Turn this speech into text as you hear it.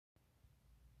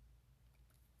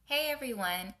Hey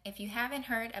everyone, if you haven't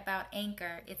heard about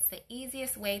Anchor, it's the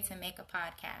easiest way to make a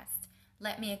podcast.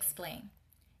 Let me explain.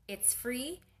 It's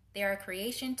free. There are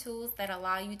creation tools that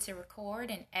allow you to record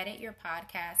and edit your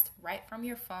podcast right from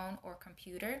your phone or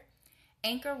computer.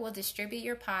 Anchor will distribute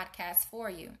your podcast for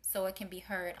you so it can be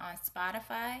heard on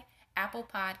Spotify, Apple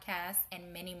Podcasts,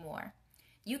 and many more.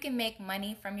 You can make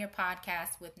money from your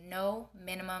podcast with no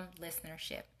minimum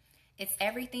listenership. It's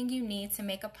everything you need to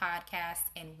make a podcast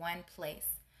in one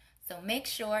place. So make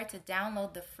sure to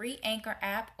download the free Anchor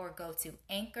app or go to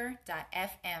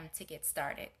anchor.fm to get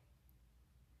started.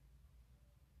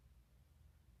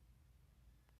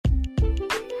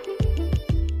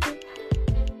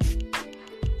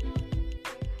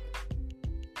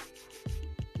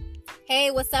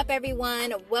 Hey, what's up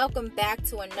everyone? Welcome back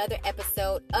to another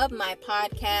episode of my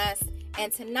podcast.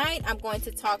 And tonight I'm going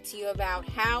to talk to you about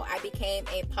how I became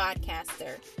a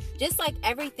podcaster. Just like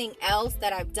everything else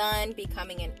that I've done,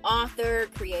 becoming an author,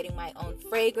 creating my own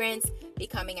fragrance,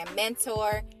 becoming a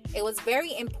mentor, it was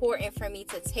very important for me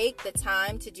to take the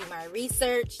time to do my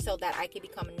research so that I could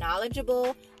become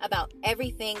knowledgeable about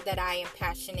everything that I am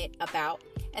passionate about.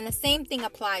 And the same thing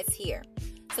applies here.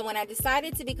 So when I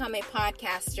decided to become a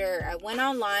podcaster, I went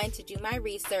online to do my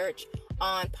research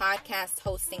on podcast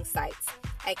hosting sites.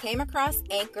 I came across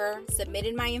Anchor,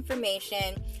 submitted my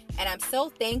information, and I'm so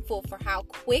thankful for how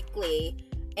quickly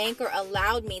Anchor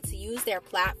allowed me to use their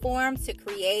platform to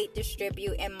create,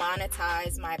 distribute, and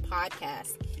monetize my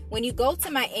podcast. When you go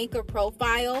to my Anchor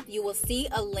profile, you will see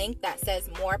a link that says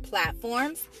More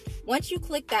Platforms. Once you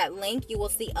click that link, you will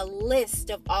see a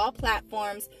list of all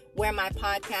platforms where my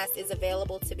podcast is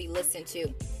available to be listened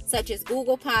to, such as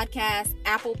Google Podcasts,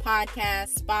 Apple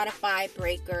Podcasts, Spotify,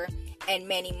 Breaker, and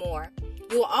many more.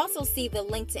 You will also see the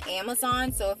link to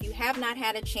Amazon, so if you have not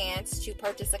had a chance to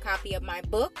purchase a copy of my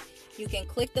book, you can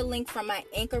click the link from my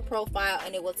Anchor profile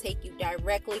and it will take you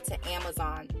directly to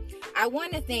Amazon. I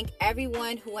want to thank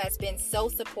everyone who has been so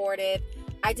supportive.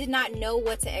 I did not know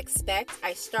what to expect.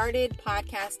 I started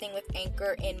podcasting with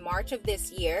Anchor in March of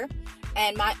this year,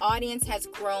 and my audience has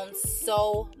grown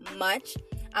so much.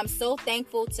 I'm so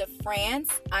thankful to France.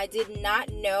 I did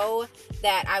not know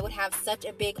that I would have such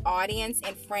a big audience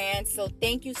in France. So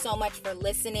thank you so much for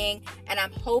listening. And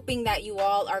I'm hoping that you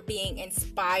all are being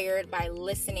inspired by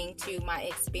listening to my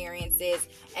experiences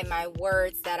and my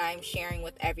words that I'm sharing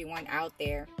with everyone out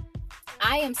there.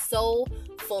 I am so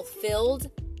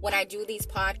fulfilled when I do these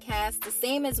podcasts, the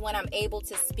same as when I'm able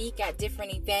to speak at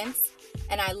different events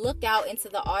and I look out into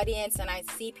the audience and I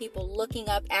see people looking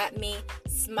up at me,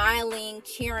 smiling,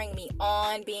 cheering me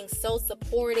on, being so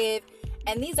supportive.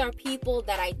 And these are people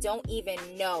that I don't even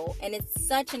know. And it's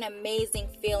such an amazing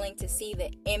feeling to see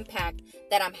the impact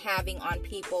that I'm having on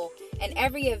people. And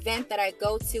every event that I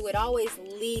go to, it always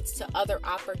leads to other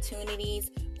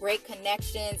opportunities, great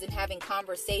connections, and having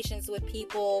conversations with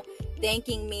people,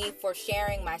 thanking me for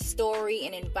sharing my story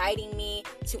and inviting me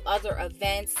to other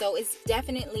events. So it's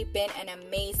definitely been an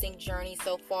amazing journey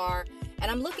so far. And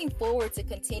I'm looking forward to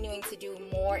continuing to do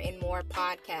more and more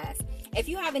podcasts. If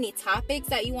you have any topics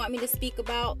that you want me to speak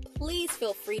about, please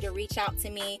feel free to reach out to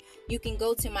me. You can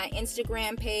go to my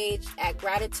Instagram page at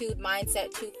Gratitude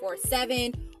Mindset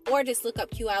 247, or just look up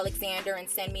Q Alexander and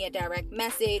send me a direct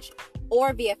message,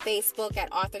 or via Facebook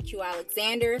at Author Q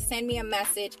Alexander. Send me a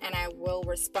message and I will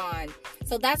respond.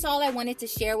 So that's all I wanted to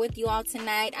share with you all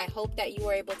tonight. I hope that you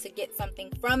were able to get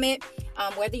something from it.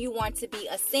 Whether you want to be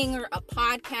a singer, a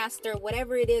podcaster,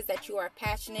 whatever it is that you are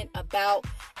passionate about.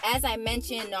 As I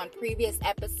mentioned on previous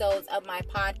episodes of my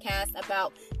podcast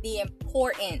about the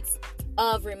importance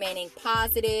of remaining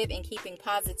positive and keeping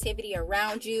positivity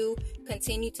around you.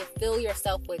 Continue to fill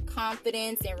yourself with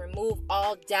confidence and remove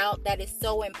all doubt. That is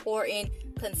so important.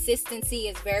 Consistency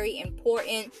is very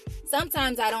important.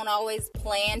 Sometimes I don't always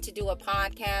plan to do a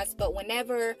podcast, but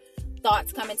whenever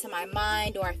thoughts come into my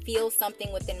mind or I feel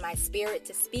something within my spirit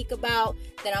to speak about,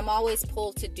 then I'm always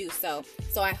pulled to do so.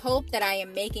 So I hope that I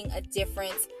am making a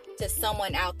difference to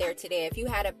someone out there today. If you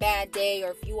had a bad day,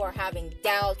 or if you are having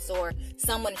doubts, or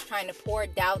someone is trying to pour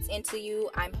doubts into you,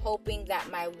 I'm hoping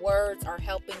that my words are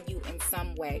helping you in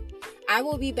some way. I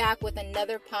will be back with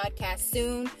another podcast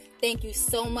soon. Thank you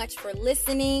so much for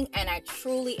listening, and I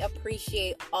truly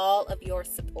appreciate all of your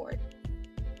support.